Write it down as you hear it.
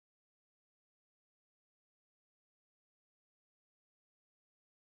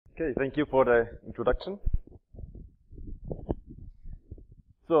Okay, thank you for the introduction.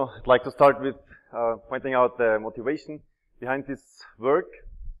 So, I'd like to start with pointing out the motivation behind this work.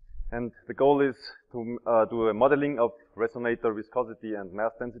 And the goal is to do a modeling of resonator viscosity and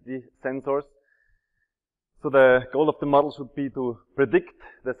mass density sensors. So the goal of the model should be to predict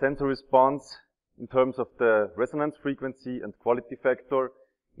the sensor response in terms of the resonance frequency and quality factor,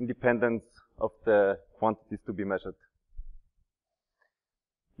 independent of the quantities to be measured.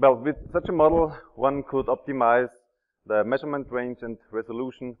 Well, with such a model, one could optimize the measurement range and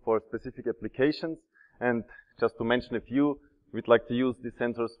resolution for specific applications. And just to mention a few, we'd like to use these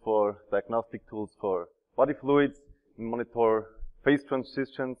sensors for diagnostic tools for body fluids, monitor phase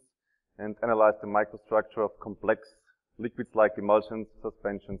transitions, and analyze the microstructure of complex liquids like emulsions,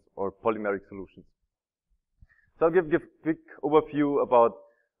 suspensions, or polymeric solutions. So I'll give a quick overview about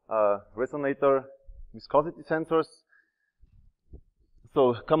resonator viscosity sensors.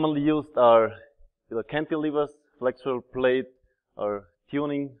 So commonly used are either cantilevers, flexural plate, or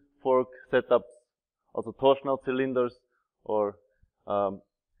tuning fork setups, also torsional cylinders, or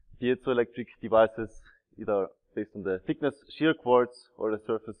piezoelectric devices, either based on the thickness shear quartz or the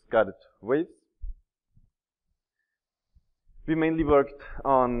surface guided waves. We mainly worked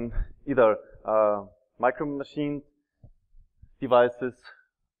on either micro-machined devices,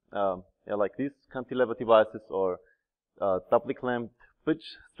 like these cantilever devices, or doubly clamped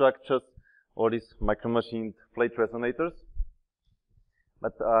bridge structures, or these micro-machined plate resonators.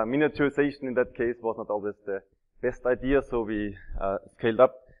 But miniaturization in that case was not always the best idea, so we scaled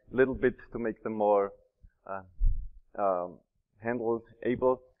up a little bit to make them more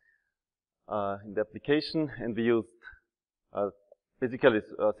handle-able in the application, and we used basically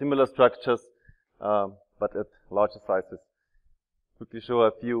similar structures, but at larger sizes. Quickly show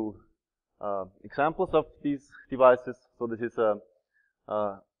a few examples of these devices. So this is a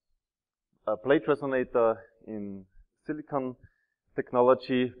plate resonator in silicon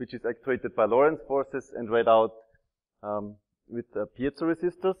technology, which is actuated by Lorentz forces and read out with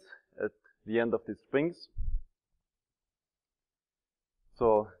piezoresistors at the end of these springs.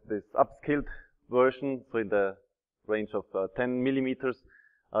 So this upscaled version, so in the range of 10 millimeters,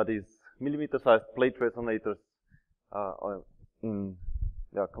 these millimeter-sized plate resonators are in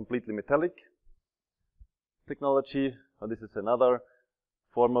completely metallic technology. This is another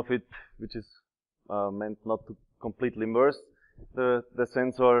form of it, which is meant not to completely immerse the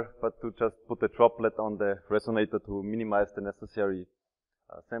sensor, but to just put a droplet on the resonator to minimize the necessary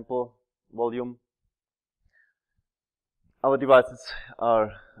sample volume. Other devices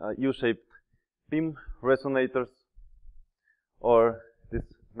are U-shaped beam resonators, or this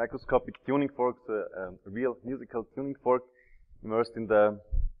macroscopic tuning fork, a real musical tuning fork immersed in the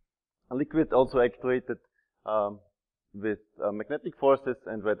liquid, also actuated with magnetic forces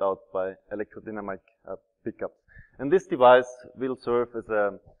and read out by electrodynamic pickups. And this device will serve as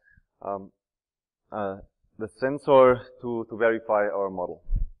the sensor to verify our model.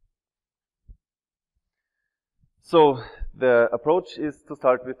 So the approach is to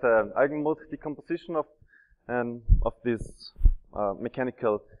start with an eigenmode decomposition of this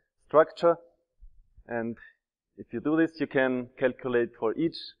mechanical structure. And if you do this, you can calculate for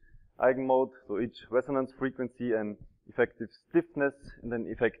each eigenmode, so each resonance frequency, and effective stiffness and then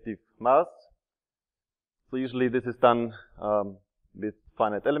effective mass. So usually this is done with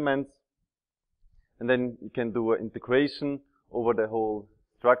finite elements, and then you can do an integration over the whole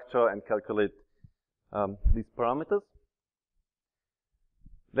structure and calculate these parameters.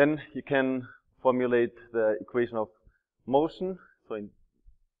 Then you can formulate the equation of motion. So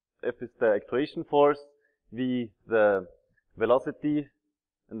F is the actuation force, V the velocity,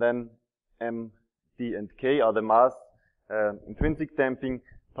 and then M, D, and K are the mass, intrinsic damping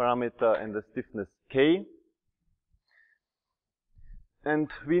parameter, and the stiffness K. And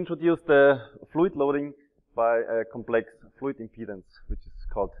we introduced the fluid loading by a complex fluid impedance, which is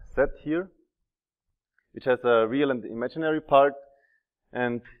called Z here, which has a real and imaginary part.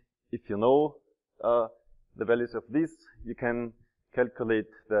 And if you know the values of this, you can calculate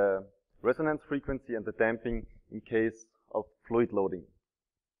the resonance frequency and the damping in case of fluid loading.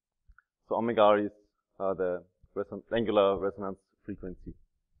 So omega r is the angular resonance frequency.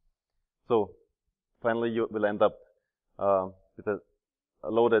 So finally you will end up with a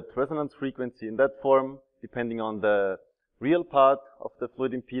loaded resonance frequency in that form, depending on the real part of the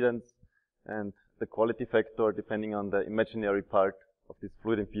fluid impedance, and the quality factor depending on the imaginary part of this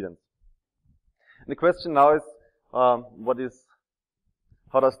fluid impedance. And the question now is,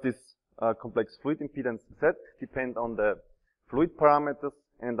 how does this complex fluid impedance Z depend on the fluid parameters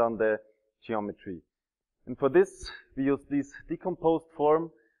and on the geometry? And for this, we use this decomposed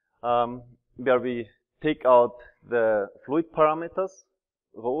form where we take out the fluid parameters.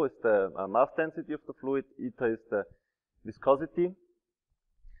 Rho is the mass density of the fluid, eta is the viscosity,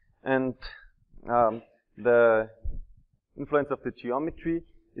 and the influence of the geometry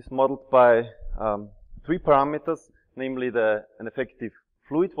is modeled by 3 parameters, namely an effective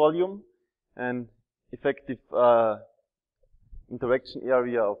fluid volume, an effective interaction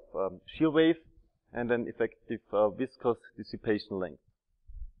area of shear wave, and an effective viscous dissipation length.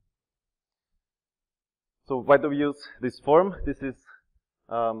 So why do we use this form? This is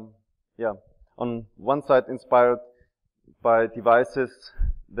on one side inspired by devices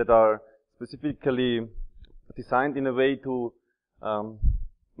that are specifically designed in a way to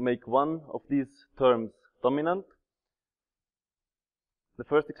make one of these terms dominant. The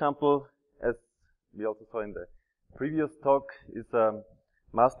first example, as we also saw in the previous talk, is a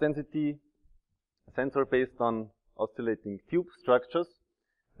mass density sensor based on oscillating tube structures.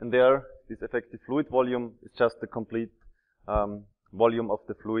 And there, this effective fluid volume is just the complete volume of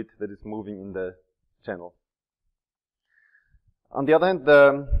the fluid that is moving in the channel. On the other hand,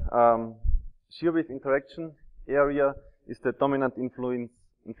 the shear wave interaction area is the dominant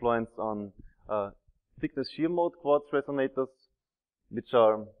influence on thickness shear mode quartz resonators, which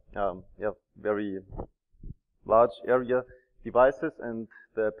are very large area devices, and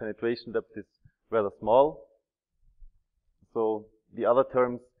the penetration depth is rather small. So the other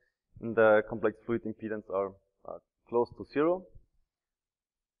terms in the complex fluid impedance are close to 0.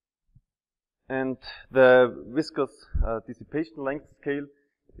 And the viscous dissipation length scale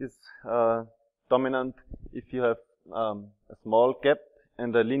is dominant if you have a small gap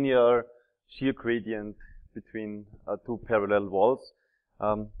and a linear shear gradient between 2 parallel walls,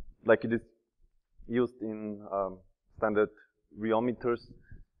 like it is used in standard rheometers,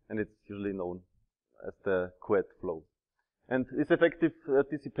 and it's usually known as the Couette flow. And this effective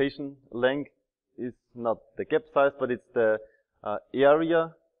dissipation length is not the gap size, but it's the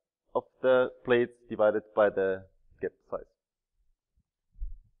area of the plates divided by the gap size.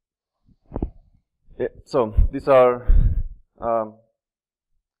 Yeah, so these are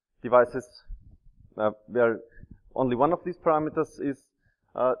devices where only one of these parameters is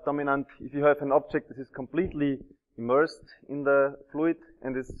dominant. If you have an object that is completely immersed in the fluid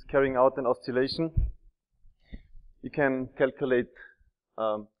and is carrying out an oscillation, you can calculate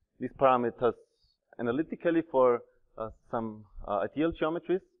these parameters analytically for some ideal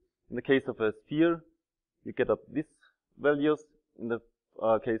geometries. In the case of a sphere, you get up these values. In the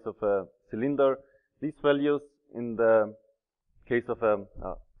case of a cylinder, these values. In the case of a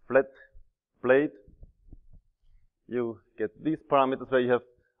flat plate, you get these parameters where you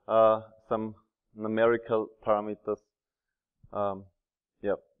have some numerical parameters,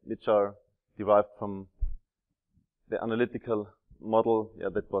 which are derived from the analytical model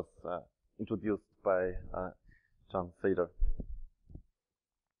that was introduced by John Sader.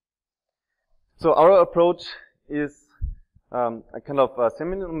 So our approach is a kind of a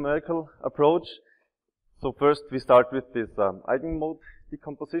semi-numerical approach. So first we start with this eigenmode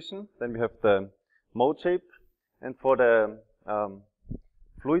decomposition. Then we have the mode shape. And for the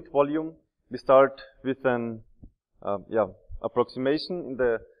fluid volume, we start with an approximation in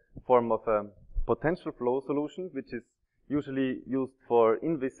the form of a potential flow solution, which is usually used for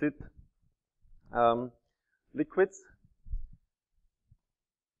inviscid liquids.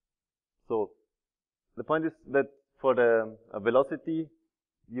 So the point is that for the velocity,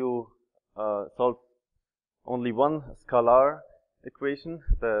 you solve only one scalar equation,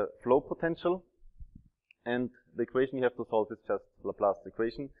 the flow potential, and the equation you have to solve is just Laplace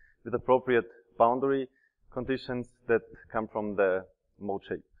equation with appropriate boundary conditions that come from the mode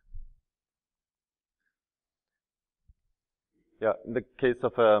shape. Yeah, in the case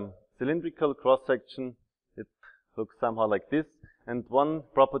of a cylindrical cross-section, it looks somehow like this. And one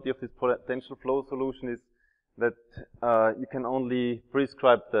property of this potential flow solution is that you can only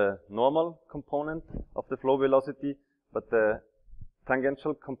prescribe the normal component of the flow velocity, but the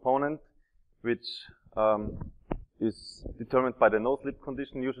tangential component, which is determined by the no-slip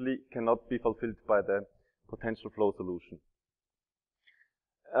condition, usually cannot be fulfilled by the potential flow solution.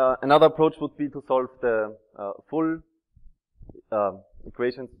 Another approach would be to solve the full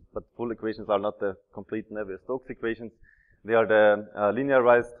equations, but full equations are not the complete Navier-Stokes equations. They are the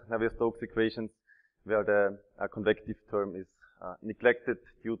linearized Navier-Stokes equations, where the convective term is neglected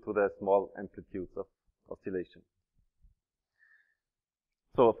due to the small amplitudes of oscillation.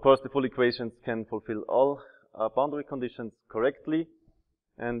 So, of course, the full equations can fulfill all boundary conditions correctly,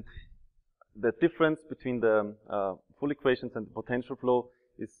 and the difference between the full equations and the potential flow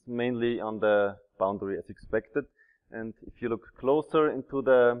is mainly on the boundary as expected. And if you look closer into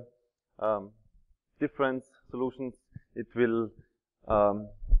the difference solutions, it will more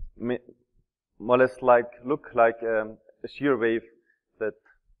or less look like a shear wave that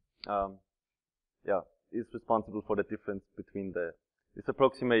is responsible for the difference between this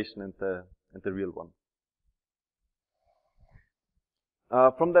approximation and the real one.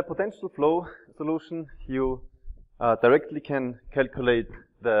 From the potential flow solution, you directly can calculate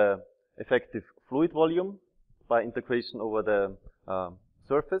the effective fluid volume by integration over the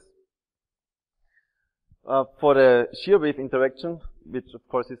surface. For the shear wave interaction, which of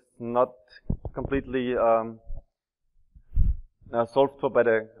course is not completely solved for by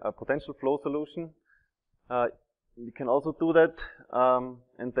the potential flow solution, you can also do that,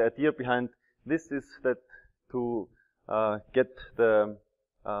 and the idea behind this is that to get the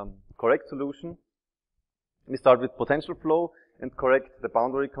correct solution, we start with potential flow and correct the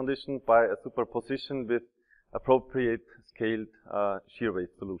boundary condition by a superposition with appropriate scaled shear wave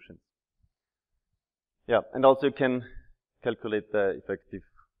solutions. Yeah, and also you can calculate the effective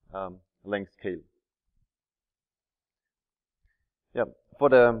length scale. Yeah, for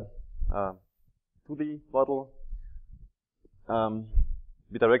the 2D model,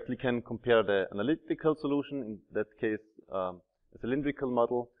 we directly can compare the analytical solution, in that case a cylindrical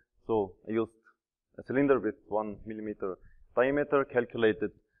model. So I used a cylinder with 1 millimeter diameter,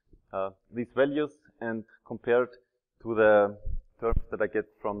 calculated these values and compared to the terms that I get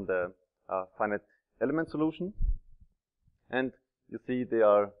from the finite element solution. And you see they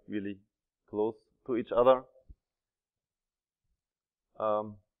are really close to each other.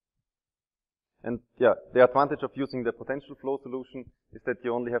 And yeah, the advantage of using the potential flow solution is that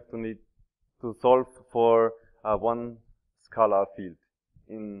you only have to need to solve for one scalar field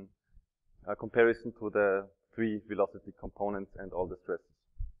in comparison to the 3 velocity components and all the stresses.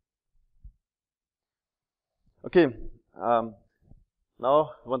 Okay,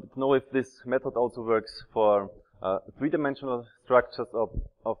 now I want to know if this method also works for 3-dimensional structures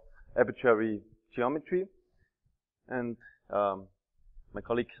of arbitrary geometry. And my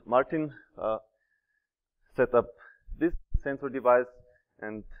colleague Martin set up this sensor device,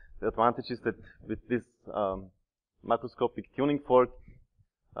 and the advantage is that with this macroscopic tuning fork,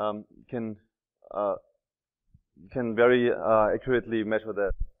 you can very accurately measure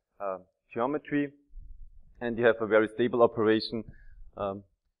the geometry, and you have a very stable operation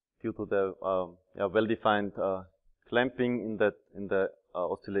due to the well-defined clamping in the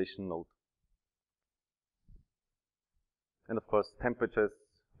oscillation node. And of course, temperature is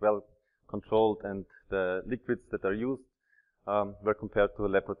well controlled, and the liquids that are used were compared to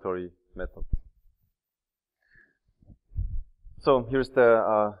laboratory methods. So here's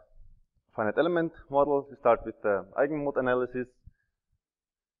the finite element model. We start with the eigenmode analysis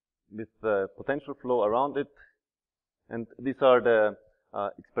with the potential flow around it. And these are the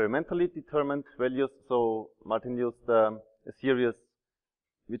experimentally determined values. So Martin used a series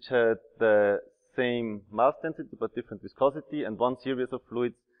which had the same mass density but different viscosity, and one series of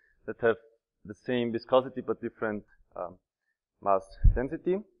fluids that have the same viscosity but different mass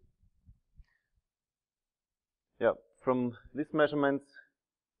density. Yeah, from these measurements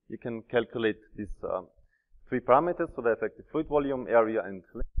you can calculate these 3 parameters, so the effective fluid volume, area, and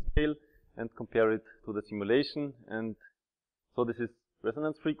length scale, and compare it to the simulation. And so this is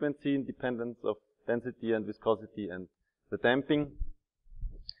resonance frequency independence of density and viscosity and the damping.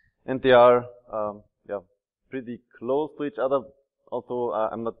 And they are pretty close to each other. Also,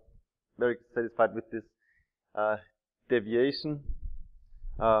 I'm not very satisfied with this deviation,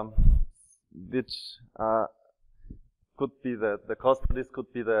 which could be the cause for this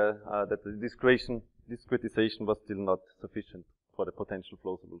could be that the discretization was still not sufficient for the potential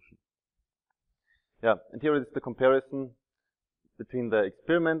flow solution. Yeah, and here is the comparison between the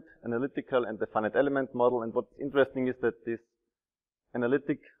experiment, analytical, and the finite element model. And what's interesting is that this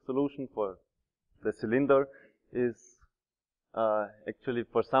analytic solution for the cylinder is actually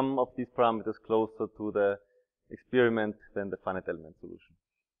for some of these parameters closer to the experiment than the finite element solution.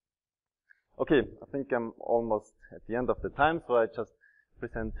 Okay, I think I'm almost at the end of the time, so I just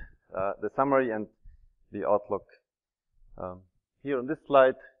present the summary and the outlook here on this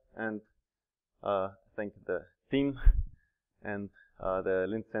slide, and thank the team and the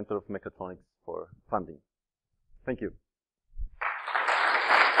Linz Center of Mechatronics for funding. Thank you.